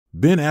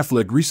Ben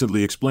Affleck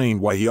recently explained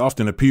why he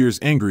often appears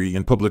angry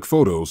in public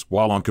photos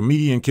while on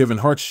comedian Kevin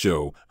Hart's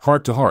show,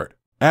 Heart to Heart.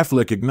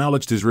 Affleck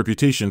acknowledged his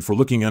reputation for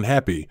looking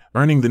unhappy,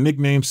 earning the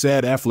nickname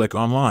Sad Affleck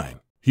online.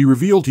 He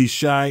revealed he's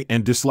shy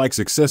and dislikes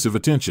excessive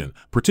attention,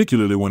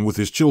 particularly when with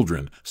his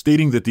children,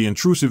 stating that the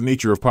intrusive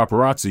nature of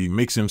paparazzi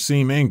makes him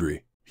seem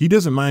angry. He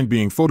doesn't mind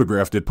being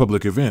photographed at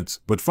public events,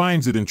 but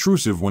finds it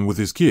intrusive when with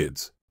his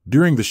kids.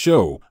 During the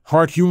show,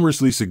 Hart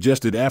humorously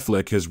suggested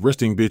Affleck has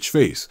resting bitch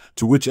face,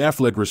 to which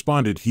Affleck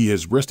responded he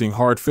has resting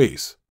hard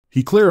face.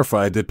 He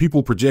clarified that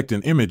people project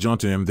an image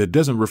onto him that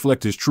doesn't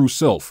reflect his true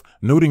self,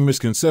 noting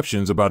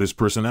misconceptions about his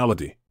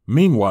personality.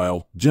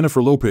 Meanwhile,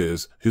 Jennifer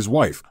Lopez, his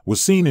wife, was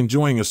seen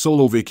enjoying a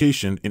solo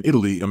vacation in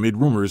Italy amid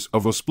rumors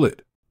of a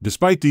split.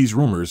 Despite these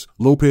rumors,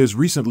 Lopez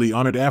recently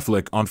honored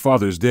Affleck on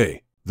Father's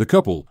Day. The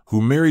couple,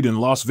 who married in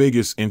Las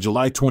Vegas in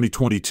July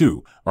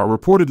 2022, are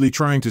reportedly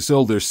trying to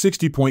sell their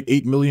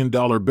 $60.8 million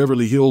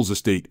Beverly Hills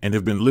estate and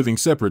have been living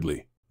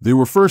separately. They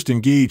were first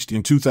engaged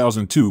in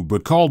 2002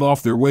 but called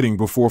off their wedding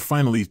before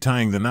finally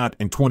tying the knot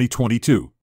in 2022.